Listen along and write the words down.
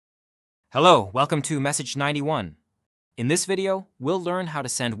Hello, welcome to MSG91. In this video, we'll learn how to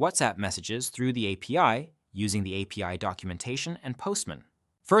send WhatsApp messages through the API using the API documentation and Postman.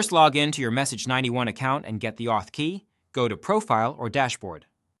 First, log in to your MSG91 account and get the auth key. Go to Profile or Dashboard.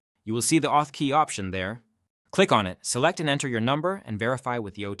 You will see the auth key option there. Click on it, select and enter your number, and verify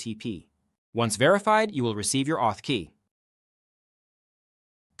with the OTP. Once verified, you will receive your auth key.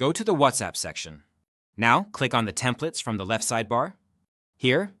 Go to the WhatsApp section. Now, click on the templates from the left sidebar.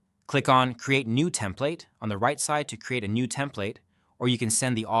 Here, click on Create New Template on the right side to create a new template, or you can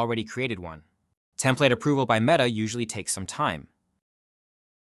send the already created one. Template approval by Meta usually takes some time.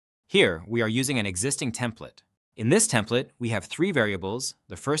 Here, we are using an existing template. In this template, we have 3 variables.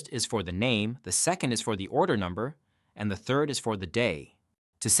 The first is for the name, the second is for the order number, and the third is for the day.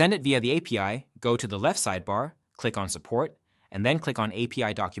 To send it via the API, go to the left sidebar, click on Support, and then click on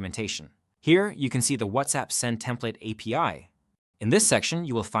API Documentation. Here, you can see the WhatsApp Send Template API. In this section,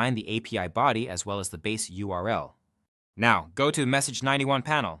 you will find the API body as well as the base URL. Now, go to MSG91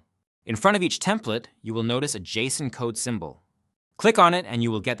 panel. In front of each template, you will notice a JSON code symbol. Click on it and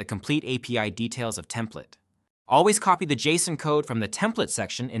you will get the complete API details of template. Always copy the JSON code from the template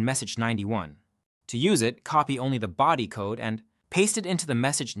section in MSG91. To use it, copy only the body code and paste it into the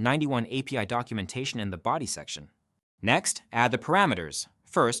MSG91 API documentation in the body section. Next, add the parameters.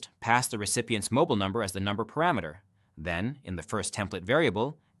 First, pass the recipient's mobile number as the number parameter. Then, in the first template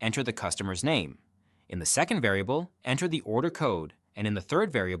variable, enter the customer's name. In the second variable, enter the order code, and in the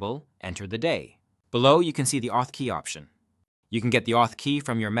third variable, enter the day. Below, you can see the auth key option. You can get the auth key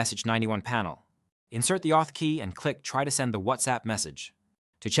from your MSG91 panel. Insert the auth key and click Try to send the WhatsApp message.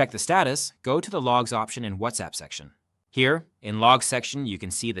 To check the status, go to the Logs option in WhatsApp section. Here, in Logs section, you can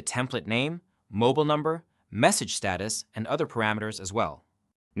see the template name, mobile number, message status, and other parameters as well.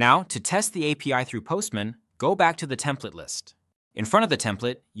 Now, to test the API through Postman, go back to the template list. In front of the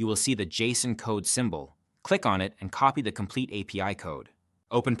template, you will see the JSON code symbol. Click on it and copy the complete API code.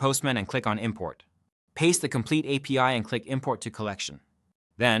 Open Postman and click on Import. Paste the complete API and click Import to Collection.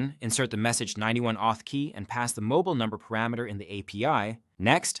 Then, insert the MSG91 auth key and pass the mobile number parameter in the API.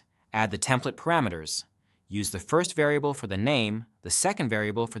 Next, add the template parameters. Use the first variable for the name, the second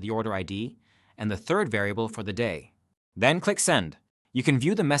variable for the order ID, and the third variable for the day. Then click Send. You can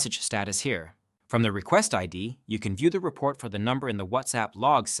view the message status here. From the request ID, you can view the report for the number in the WhatsApp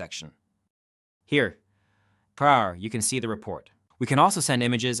Logs section. Here, you can see the report. We can also send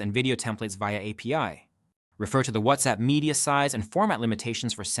images and video templates via API. Refer to the WhatsApp media size and format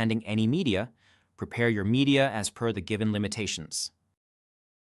limitations for sending any media. Prepare your media as per the given limitations.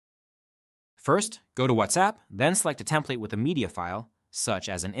 First, go to WhatsApp, then select a template with a media file, such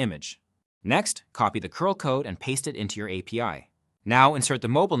as an image. Next, copy the curl code and paste it into your API. Now insert the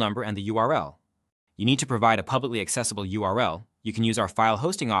mobile number and the URL. You need to provide a publicly accessible URL. You can use our file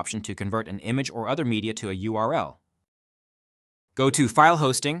hosting option to convert an image or other media to a URL. Go to File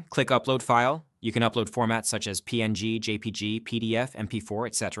Hosting, click Upload File. You can upload formats such as PNG, JPG, PDF, MP4,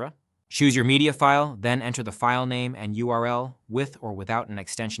 etc. Choose your media file, then enter the file name and URL with or without an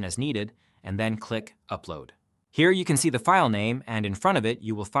extension as needed, and then click Upload. Here you can see the file name, and in front of it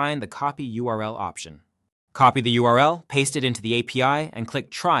you will find the Copy URL option. Copy the URL, paste it into the API, and click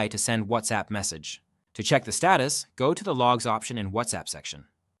Try to send WhatsApp message. To check the status, go to the Logs option in WhatsApp section.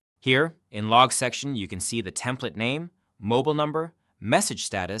 Here, in Logs section, you can see the template name, mobile number, message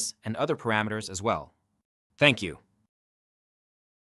status, and other parameters as well. Thank you.